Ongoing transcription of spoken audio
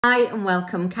Hi and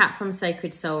welcome, Kat from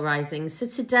Sacred Soul Rising. So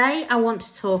today I want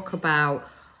to talk about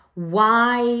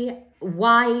why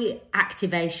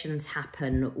activations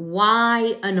happen,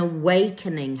 why an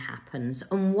awakening happens,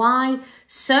 and why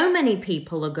so many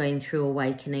people are going through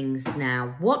awakenings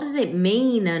now. What does it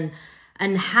mean,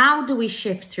 and how do we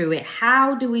shift through it?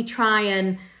 How do we try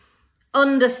and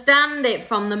understand it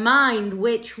from the mind,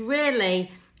 which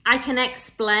really I can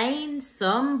explain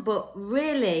some, but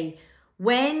really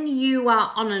when you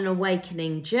are on an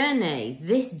awakening journey,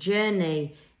 this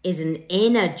journey is an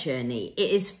inner journey. It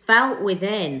is felt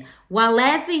within. While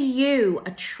ever you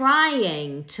are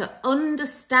trying to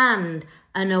understand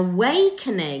an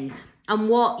awakening and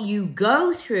what you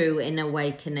go through in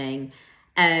awakening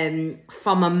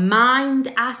from a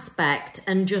mind aspect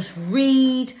and just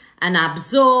read and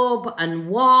absorb and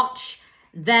watch,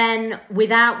 then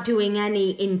without doing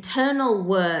any internal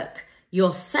work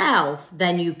yourself,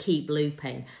 then you keep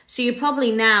looping. So you're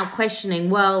probably now questioning,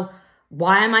 well,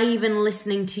 why am I even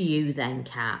listening to you then,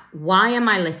 Kat? Why am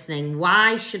I listening?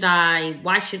 Why should I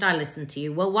listen to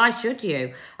you? Well, why should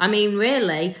you? I mean,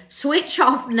 really, switch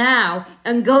off now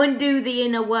and go and do the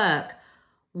inner work.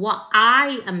 What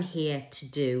I am here to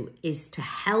do is to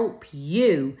help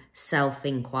you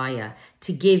self-inquire,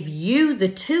 to give you the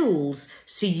tools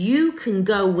so you can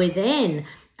go within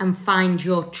and find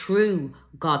your true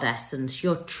God essence,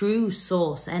 your true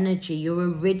source energy, your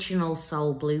original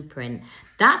soul blueprint.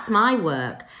 That's my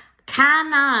work.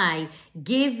 Can I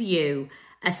give you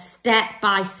a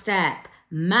step-by-step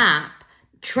map,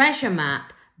 treasure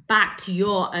map, back to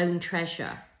your own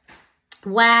treasure?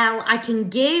 Well, I can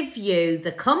give you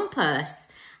the compass.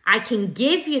 I can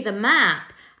give you the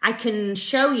map. I can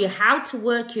show you how to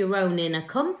work your own inner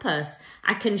compass.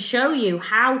 I can show you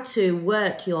how to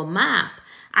work your map.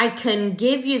 I can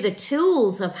give you the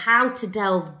tools of how to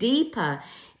delve deeper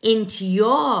into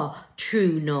your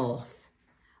true north.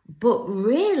 But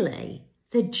really,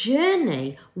 the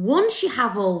journey, once you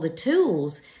have all the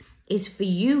tools, is for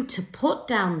you to put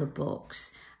down the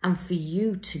books and for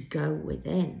you to go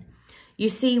within. You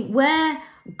see, we're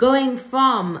going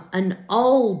from an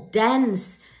old,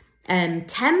 dense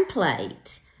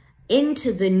template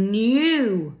into the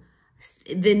new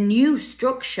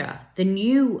structure, the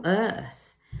new earth.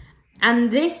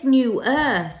 And this new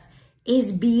earth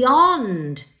is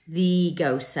beyond the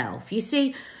ego self. You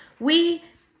see, we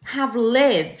have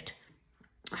lived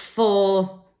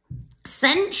for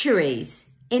centuries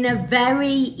in a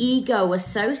very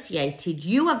ego-associated.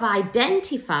 You have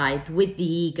identified with the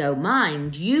ego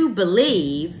mind. You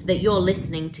believe that you're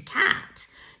listening to Kat.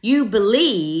 You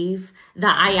believe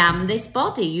that I am this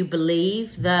body. You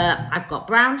believe that I've got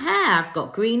brown hair, I've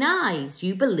got green eyes.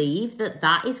 You believe that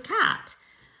that is Kat.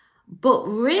 But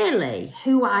really,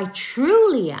 who I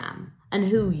truly am and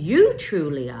who you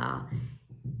truly are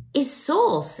is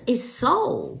source, is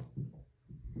soul.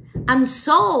 And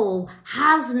soul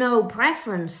has no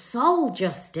preference. Soul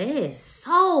just is.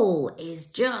 Soul is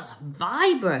just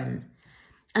vibrant.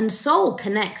 And soul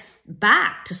connects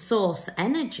back to source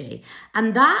energy.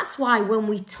 And that's why when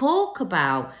we talk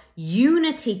about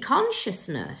unity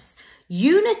consciousness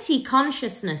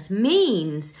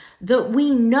means that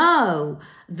we know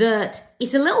that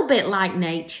it's a little bit like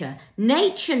nature.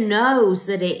 Nature knows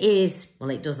that it is, well,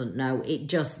 it doesn't know, it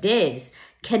just is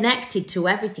connected to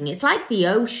everything. It's like the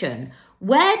ocean.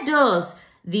 Where does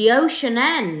the ocean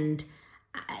end?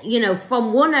 You know,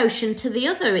 from one ocean to the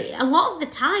other, a lot of the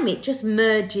time it just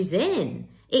merges in.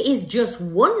 It is just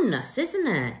oneness, isn't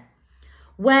it?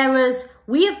 Whereas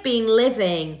we have been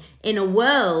living in a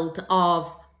world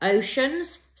of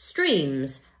oceans,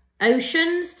 streams,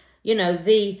 oceans, you know,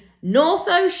 the North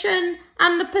Ocean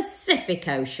and the Pacific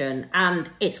Ocean, and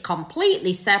it's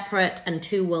completely separate and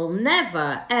two will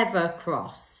never, ever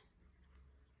cross.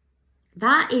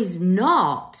 That is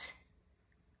not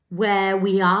where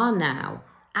we are now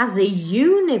as a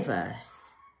universe.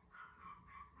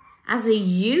 As a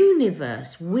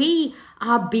universe, we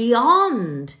are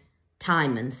beyond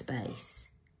time and space.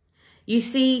 You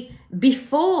see,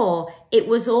 before it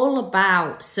was all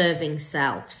about serving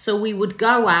self. So we would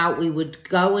go out, we would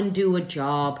go and do a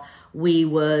job, we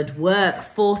would work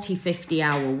 40,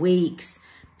 50-hour weeks,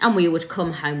 and we would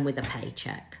come home with a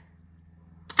paycheck.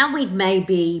 And we'd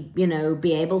maybe, you know,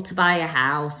 be able to buy a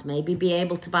house, maybe be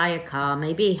able to buy a car,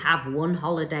 maybe have one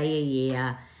holiday a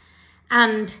year.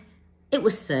 And it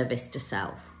was service to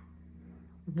self.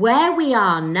 Where we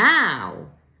are now,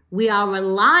 we are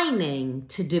aligning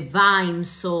to divine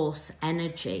source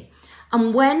energy.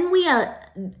 And when we are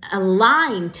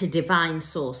aligned to divine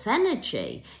source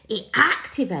energy, it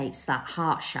activates that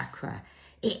heart chakra.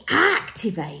 It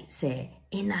activates it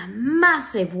in a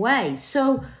massive way.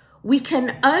 So we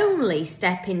can only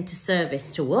step into service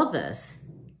to others.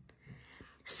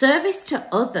 Service to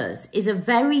others is a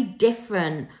very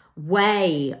different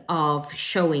way of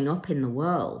showing up in the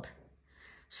world.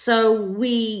 So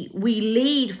we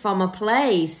lead from a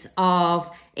place of,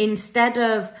 instead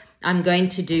of, I'm going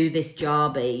to do this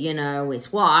job, you know,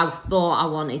 it's what I thought I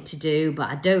wanted to do, but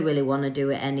I don't really want to do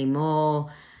it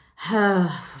anymore.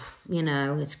 You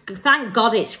know, thank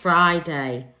God it's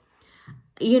Friday.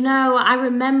 You know, I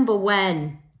remember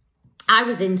when I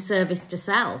was in service to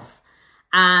self,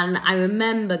 and I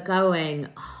remember going,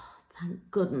 oh,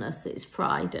 thank goodness it's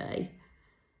Friday.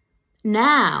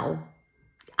 Now,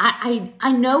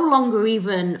 I no longer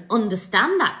even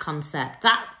understand that concept.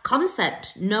 That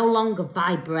concept no longer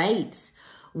vibrates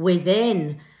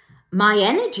within my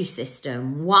energy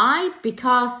system. Why?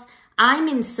 Because I'm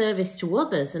in service to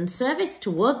others, and service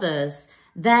to others,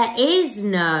 there is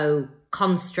no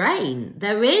constraint.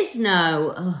 There is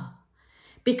no,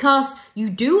 because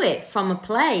you do it from a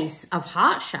place of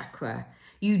heart chakra.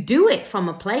 You do it from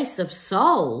a place of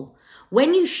soul.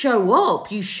 When you show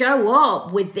up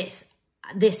with this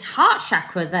heart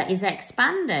chakra that is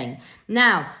expanding.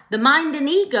 Now, the mind and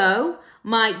ego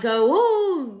might go,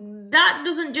 oh, that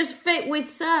doesn't just fit with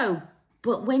so.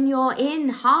 But when you're in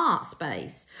heart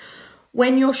space,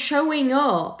 when you're showing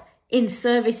up in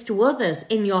service to others,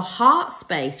 in your heart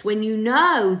space, when you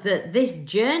know that this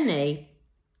journey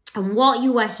and what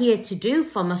you are here to do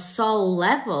from a soul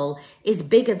level is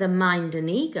bigger than mind and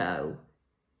ego,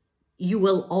 you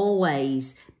will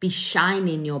always be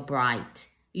shining your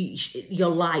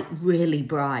light really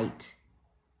bright.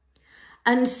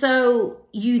 And so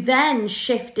you then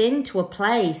shift into a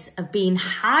place of being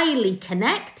highly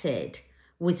connected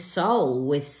with soul,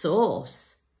 with source.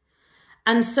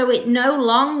 And so it no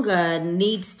longer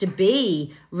needs to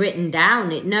be written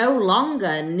down. It no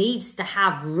longer needs to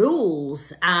have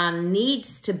rules and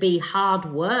needs to be hard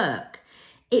work.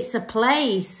 It's a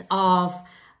place of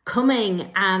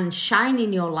coming and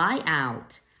shining your light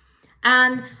out.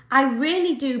 And I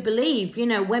really do believe, you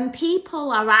know, when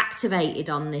people are activated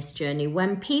on this journey,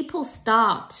 when people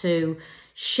start to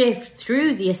shift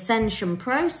through the ascension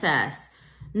process,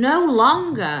 no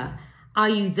longer are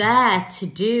you there to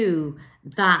do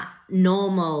that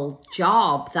normal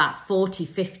job, that 40,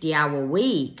 50-hour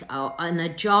week, and a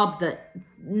job that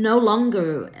no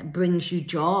longer brings you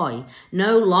joy,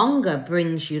 no longer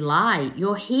brings you light.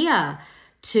 You're here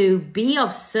to be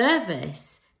of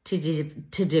service to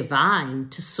divine,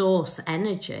 to source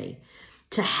energy,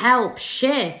 to help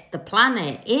shift the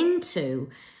planet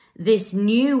into this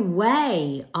new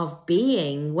way of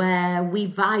being where we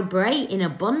vibrate in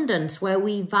abundance, where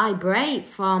we vibrate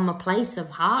from a place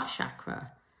of heart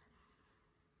chakra.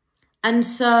 And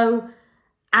so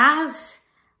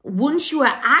once you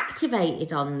are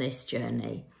activated on this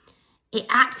journey, it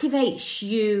activates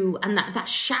you, and that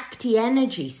Shakti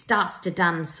energy starts to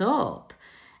dance up.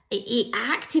 It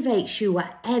activates you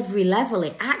at every level.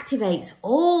 It activates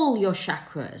all your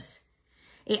chakras.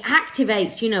 It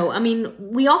activates, you know, I mean,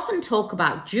 we often talk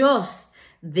about just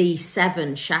the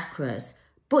 7 chakras,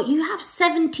 but you have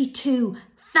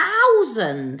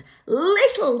 72,000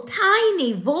 little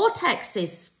tiny vortexes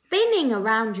spinning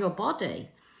around your body.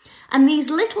 And these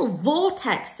little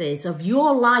vortexes of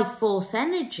your life force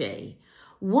energy,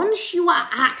 once you are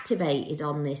activated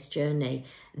on this journey,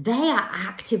 they are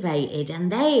activated and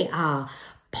they are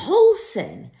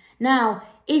pulsing. Now,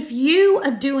 if you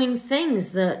are doing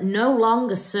things that no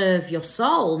longer serve your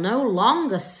soul, no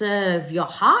longer serve your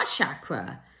heart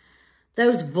chakra,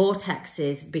 those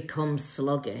vortexes become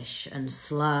sluggish and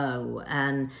slow,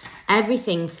 and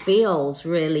everything feels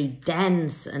really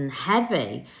dense and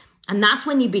heavy. And that's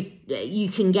when you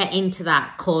can get into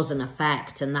that cause and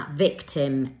effect and that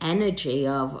victim energy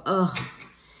of, oh,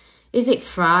 is it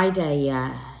Friday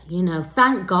yet? You know,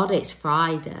 thank God it's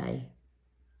Friday.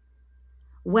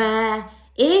 Where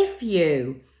if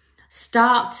you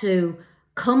start to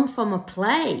come from a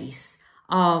place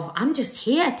of, I'm just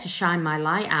here to shine my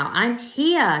light out, I'm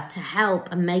here to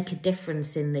help and make a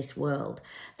difference in this world,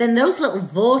 then those little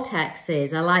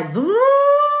vortexes are like,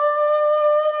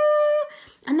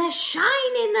 and they're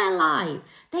shining their light.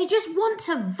 They just want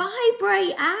to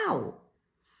vibrate out.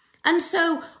 And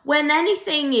so when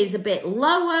anything is a bit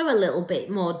lower, a little bit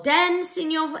more dense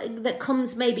that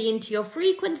comes maybe into your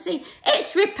frequency,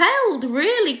 it's repelled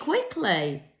really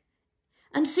quickly.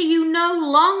 And so you no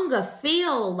longer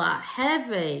feel that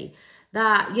heavy,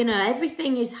 that, you know,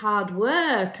 everything is hard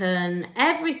work and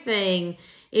everything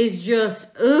is just,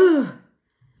 ugh.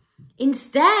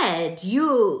 Instead,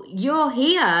 you're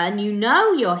here, and you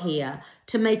know you're here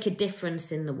to make a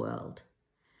difference in the world.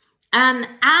 And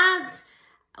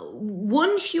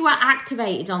once you are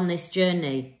activated on this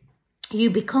journey, you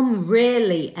become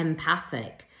really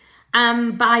empathic.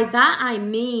 And by that, I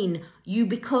mean, you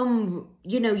become,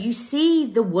 you see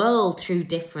the world through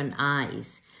different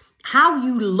eyes. How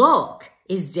you look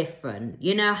is different.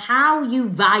 How you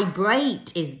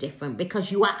vibrate is different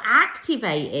because you are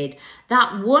activated.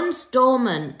 That once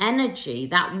dormant energy,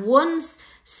 that once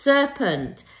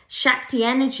serpent, Shakti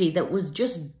energy that was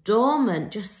just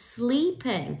dormant, just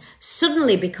sleeping,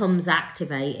 suddenly becomes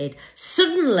activated.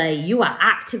 Suddenly you are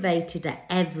activated at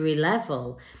every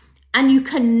level. And you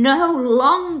can no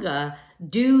longer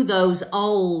do those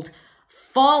old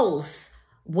false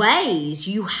ways.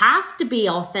 You have to be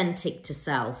authentic to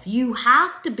self. You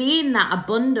have to be in that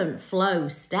abundant flow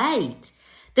state.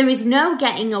 There is no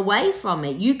getting away from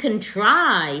it. You can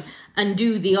try and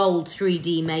do the old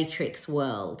 3D matrix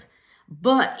world,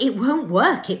 but it won't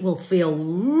work. It will feel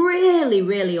really,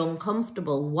 really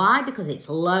uncomfortable. Why? Because it's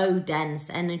low, dense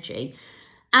energy.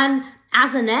 And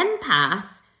as an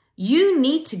empath, you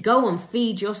need to go and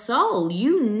feed your soul.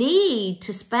 You need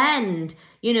to spend,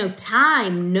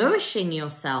 time nourishing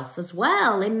yourself as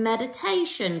well in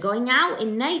meditation, going out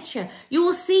in nature. You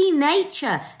will see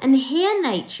nature and hear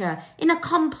nature in a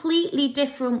completely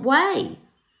different way.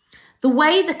 The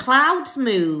way the clouds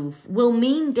move will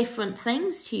mean different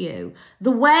things to you.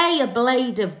 The way a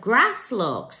blade of grass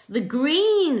looks, the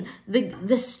green,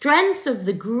 the strength of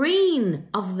the green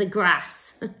of the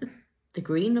grass, the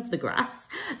green of the grass,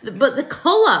 but the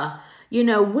colour,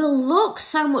 will look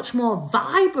so much more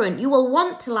vibrant. You will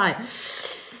want to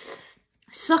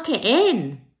suck it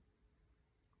in.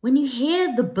 When you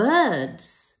hear the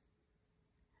birds,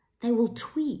 they will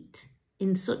tweet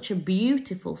in such a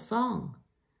beautiful song.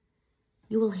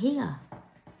 You will hear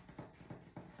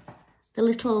the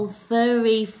little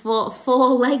furry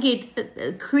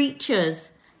four-legged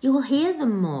creatures. You will hear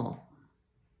them more.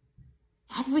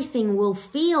 Everything will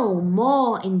feel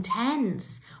more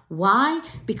intense. Why?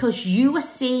 Because you are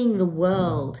seeing the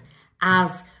world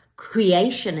as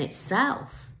creation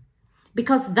itself.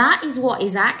 Because that is what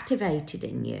is activated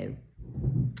in you.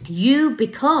 You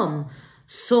become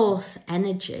source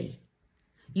energy.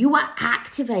 You are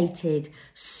activated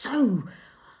so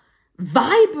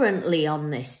vibrantly on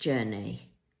this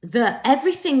journey that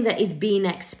everything that is being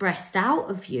expressed out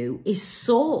of you is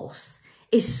source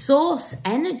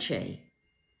energy.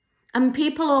 And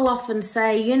people will often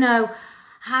say,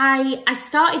 I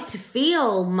started to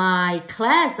feel my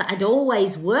clairs that I'd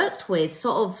always worked with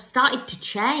sort of started to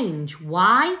change.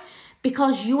 Why?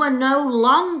 Because you are no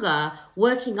longer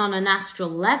working on an astral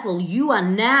level. You are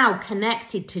now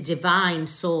connected to divine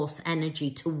source energy,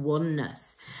 to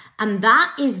oneness. And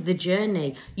that is the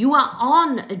journey. You are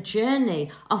on a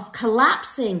journey of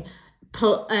collapsing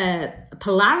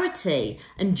polarity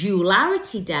and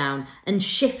duality down and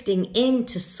shifting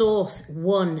into source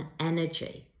one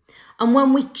energy. And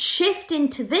when we shift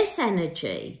into this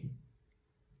energy,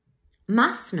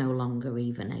 mass no longer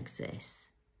even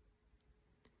exists.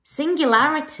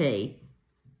 Singularity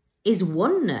is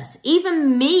oneness.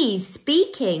 Even me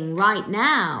speaking right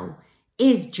now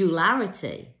is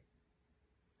duality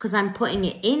because I'm putting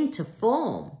it into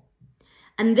form.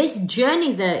 And this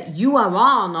journey that you are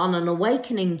on an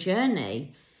awakening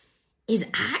journey, is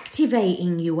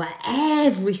activating you at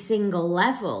every single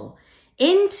level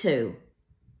into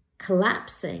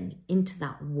collapsing into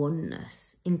that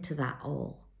oneness, into that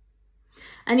all.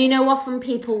 And often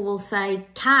people will say,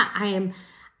 Kat, I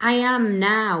am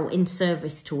now in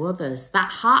service to others. That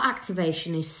heart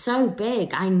activation is so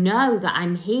big. I know that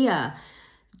I'm here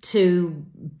to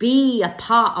be a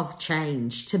part of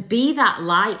change, to be that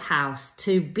lighthouse,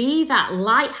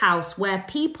 where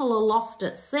people are lost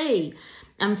at sea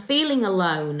and feeling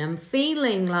alone and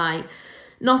feeling like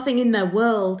nothing in their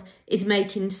world is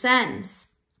making sense.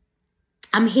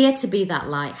 I'm here to be that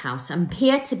lighthouse. I'm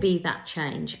here to be that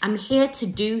change. I'm here to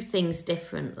do things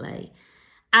differently.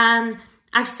 And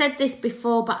I've said this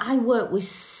before, but I work with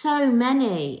so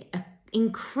many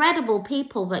incredible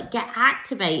people that get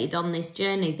activated on this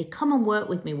journey. They come and work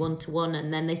with me one-to-one,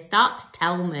 and then they start to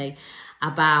tell me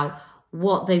about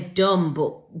what they've done,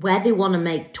 but where they want to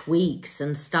make tweaks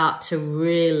and start to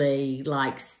really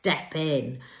step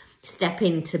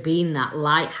into being that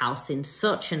lighthouse in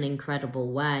such an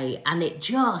incredible way. And it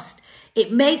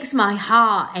makes my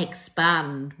heart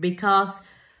expand, because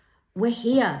we're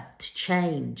here to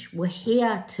change. We're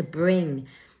here to bring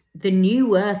the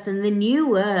new earth, and the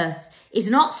new earth it's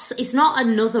not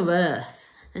another earth.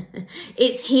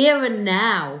 It's here and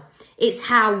now. It's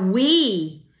how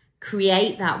we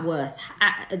create that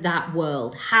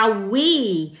world, how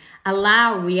we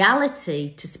allow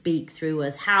reality to speak through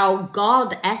us, how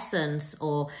God essence,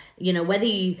 or, you know, whether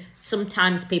you,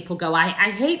 sometimes people go, I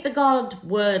hate the God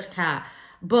word, Kat,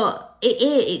 but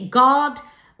it God,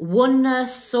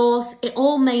 oneness, source, it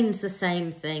all means the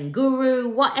same thing. Guru,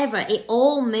 whatever, it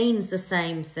all means the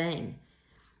same thing.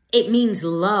 It means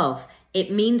love, it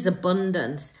means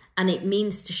abundance, and it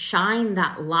means to shine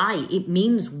that light. It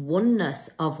means oneness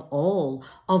of all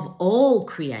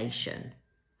creation.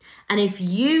 And if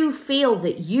you feel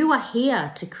that you are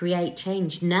here to create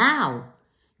change, now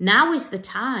is the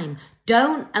time.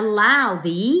 Don't allow the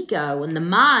ego and the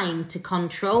mind to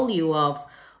control you of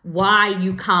why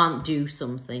you can't do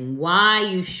something, why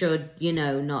you should, you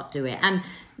know, not do it. And,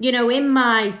 you know, in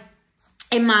my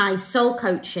soul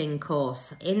coaching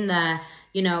course, in there,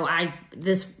 you know,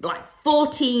 there's like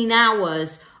 14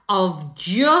 hours of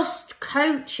just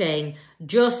coaching,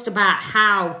 just about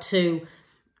how to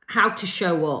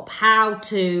show up, how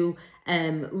to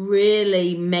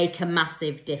really make a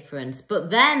massive difference. But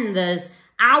then there's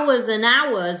hours and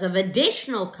hours of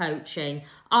additional coaching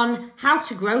on how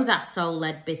to grow that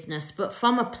soul-led business, but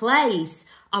from a place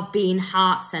of being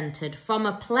heart-centered, from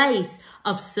a place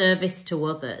of service to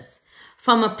others,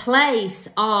 from a place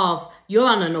of you're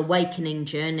on an awakening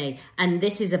journey, and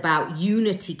this is about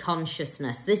unity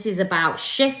consciousness. This is about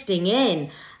shifting in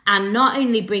and not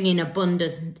only bringing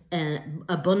abundance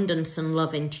and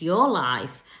love into your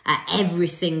life at every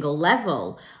single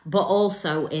level, but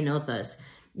also in others.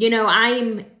 You know,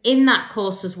 I'm in that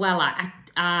course as well.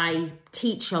 I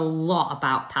teach a lot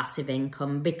about passive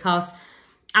income, because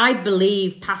I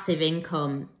believe passive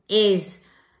income is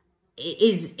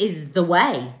the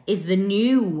way, is the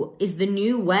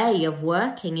new way of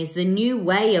working, is the new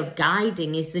way of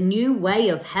guiding, is the new way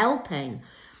of helping.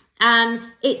 And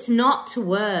it's not to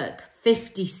work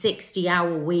 50,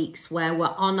 60-hour weeks where we're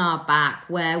on our back,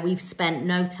 where we've spent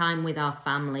no time with our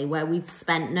family, where we've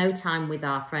spent no time with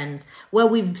our friends, where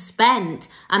we've spent,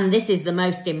 and this is the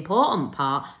most important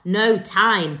part, no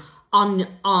time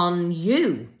on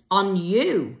you,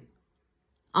 on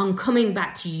coming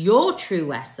back to your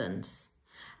true essence.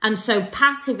 And so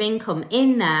passive income,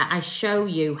 in there, I show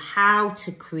you how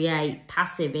to create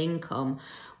passive income,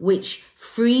 which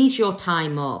frees your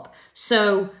time up.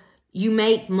 So you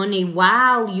make money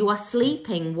while you are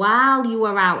sleeping, while you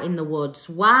are out in the woods,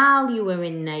 while you are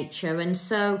in nature. And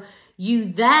so you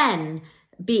then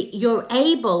you're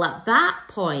able at that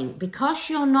point, because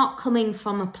you're not coming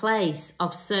from a place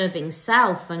of serving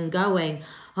self and going,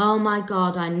 oh my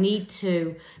God, I need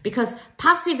to, because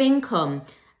passive income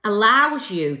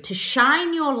allows you to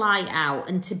shine your light out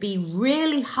and to be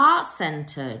really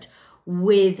heart-centered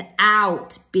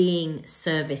without being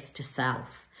service to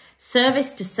self.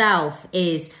 Service to self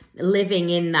is living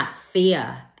in that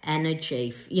fear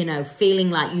energy, you know, feeling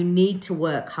like you need to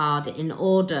work hard in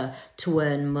order to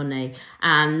earn money,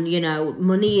 and, you know,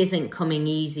 money isn't coming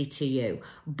easy to you.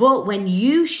 But when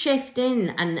you shift in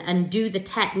and do the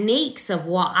techniques of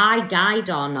what I guide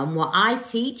on and what I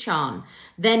teach on,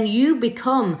 then you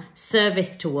become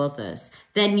service to others.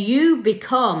 Then you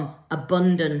become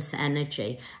abundance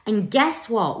energy. And guess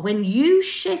what? When you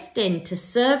shift into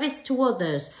service to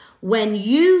others, when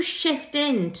you shift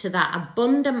into that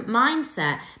abundant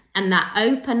mindset and that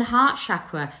open heart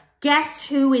chakra, guess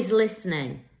who is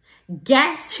listening?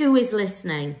 Guess who is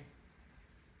listening?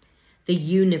 The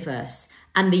universe.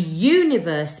 And the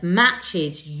universe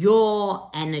matches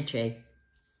your energy.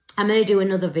 I'm going to do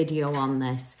another video on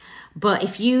this. But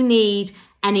if you need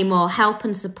any more help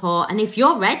and support, and if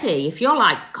you're ready, if you're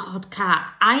like, God,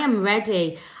 Kat, I am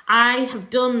ready. I have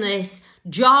done this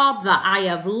job that I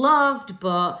have loved,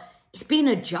 but it's been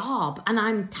a job and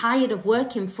I'm tired of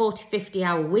working 40,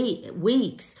 50-hour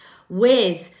weeks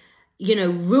with, you know,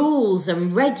 rules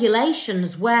and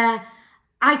regulations where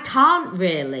I can't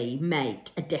really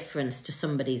make a difference to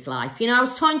somebody's life. You know, I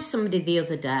was talking to somebody the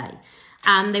other day,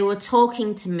 and they were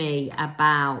talking to me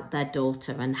about their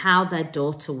daughter and how their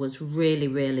daughter was really,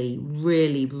 really,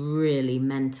 really, really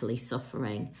mentally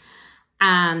suffering.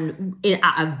 And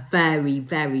at a very,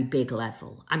 very big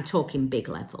level. I'm talking big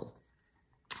level.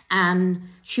 And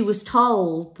she was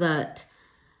told that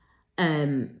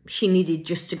she needed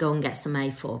just to go and get some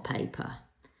A4 paper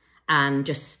and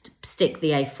just stick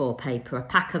the A4 paper, a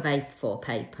pack of A4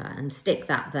 paper, and stick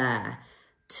that there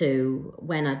to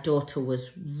when her daughter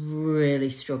was really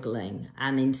struggling,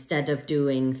 and instead of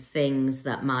doing things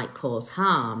that might cause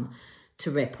harm, to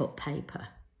rip up paper.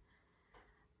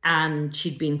 And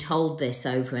she'd been told this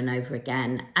over and over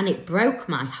again, and it broke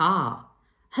my heart.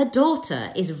 her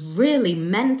daughter is really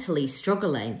mentally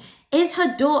struggling. Is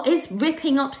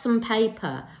ripping up some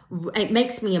paper, it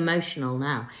makes me emotional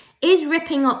now, is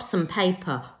ripping up some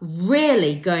paper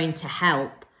really going to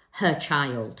help her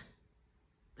child?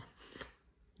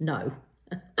 No.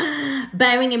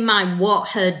 Bearing in mind what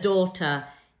her daughter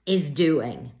is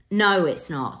doing. No, it's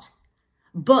not.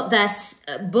 But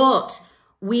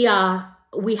we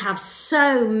have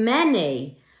so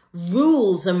many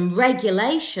rules and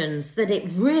regulations that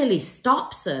it really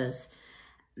stops us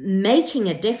making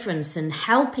a difference and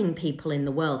helping people in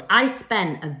the world. I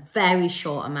spent a very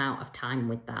short amount of time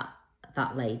with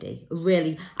that lady.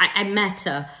 Really, I met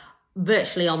her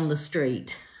virtually on the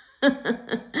street.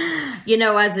 You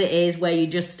know, as it is, where you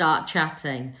just start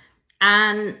chatting.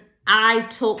 And I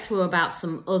talked to her about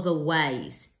some other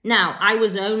ways. Now, I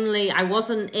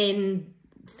wasn't in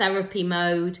therapy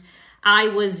mode. I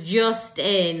was just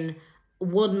in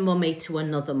one mummy to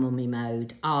another mummy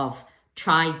mode of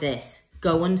try this,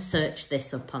 go and search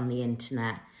this up on the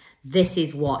internet. This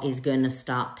is what is going to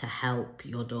start to help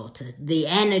your daughter. The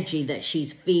energy that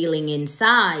she's feeling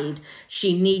inside,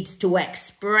 she needs to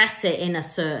express it in a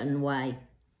certain way.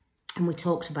 And we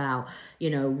talked about, you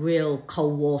know, real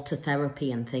cold water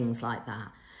therapy and things like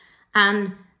that.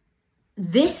 And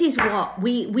this is what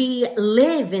we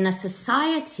live in, a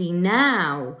society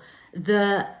now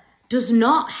that does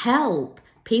not help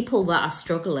people that are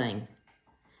struggling.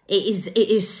 It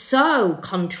is so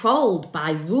controlled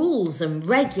by rules and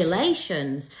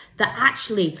regulations that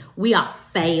actually we are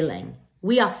failing.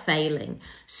 We are failing.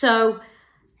 So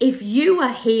if you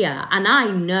are here, and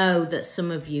I know that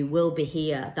some of you will be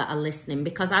here that are listening,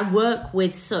 because I work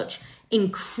with such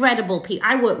incredible people.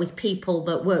 I work with people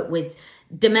that work with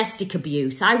domestic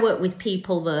abuse. I work with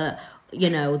people that, you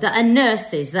know, that are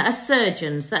nurses, that are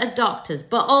surgeons, that are doctors,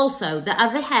 but also that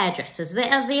are the hairdressers,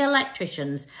 that are the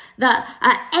electricians, that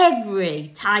are every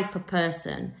type of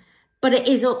person. But it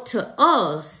is up to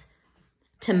us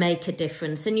to make a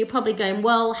difference. And you're probably going,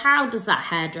 well, how does that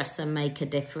hairdresser make a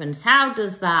difference? How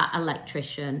does that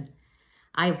electrician?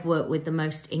 I've worked with the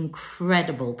most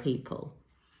incredible people.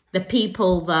 The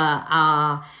people that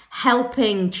are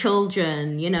helping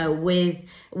children, you know,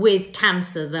 with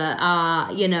cancer, that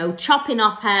are, you know, chopping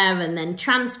off hair and then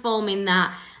transforming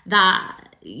that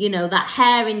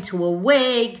hair into a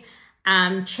wig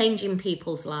and changing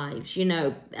people's lives. You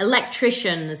know,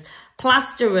 electricians,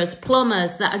 plasterers,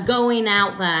 plumbers that are going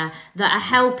out there, that are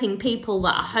helping people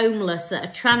that are homeless, that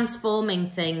are transforming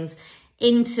things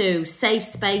into safe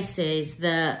spaces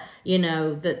that, you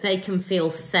know, that they can feel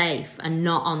safe and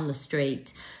not on the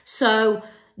street. So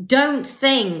don't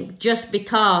think just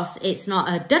because it's not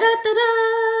a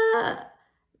da-da-da-da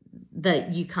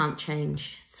that you can't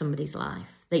change somebody's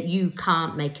life, that you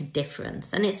can't make a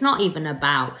difference. And it's not even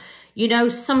about, you know,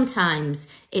 sometimes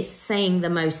it's saying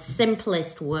the most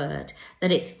simplest word,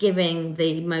 that it's giving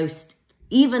the most,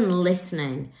 even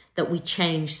listening, that we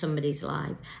change somebody's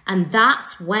life. And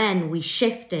that's when we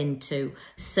shift into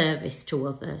service to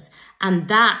others. And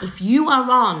that, if you are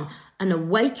on an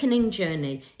awakening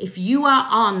journey, if you are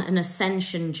on an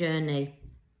ascension journey,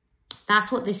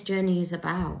 that's what this journey is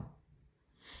about.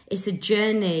 It's a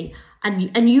journey,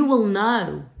 and you will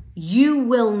know,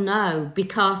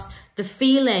 because the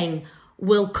feeling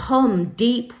will come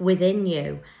deep within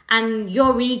you, and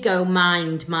your ego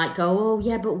mind might go, oh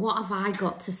yeah, but what have I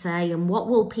got to say, and what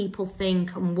will people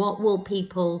think, and what will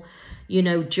people, you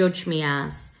know, judge me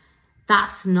as?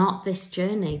 That's not this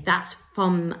journey. That's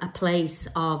from a place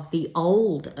of the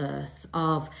old earth,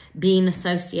 of being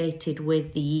associated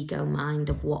with the ego mind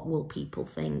of what will people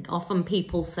think. Often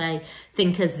people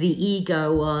think as the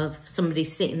ego of somebody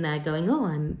sitting there going, oh,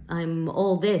 I'm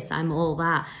all this, I'm all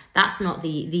that. That's not the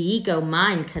ego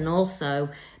mind. Can also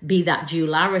be that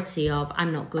duality of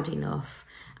I'm not good enough.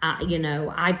 You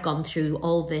know, I've gone through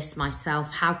all this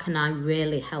myself. How can I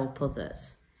really help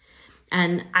others?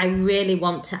 And I really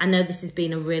want to, I know this has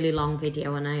been a really long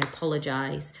video and I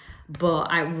apologise,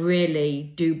 but I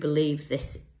really do believe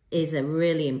this is a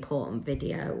really important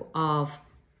video of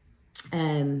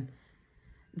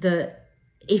that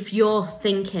if you're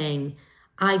thinking,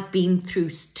 I've been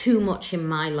through too much in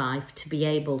my life to be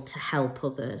able to help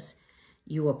others,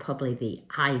 you are probably the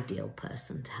ideal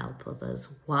person to help others.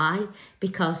 Why?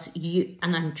 Because you,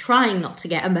 and I'm trying not to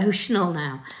get emotional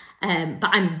now, but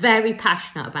I'm very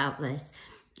passionate about this.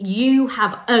 You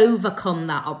have overcome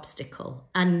that obstacle.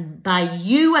 And by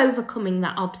you overcoming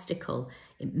that obstacle,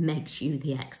 it makes you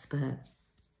the expert.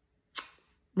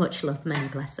 Much love, many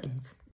blessings.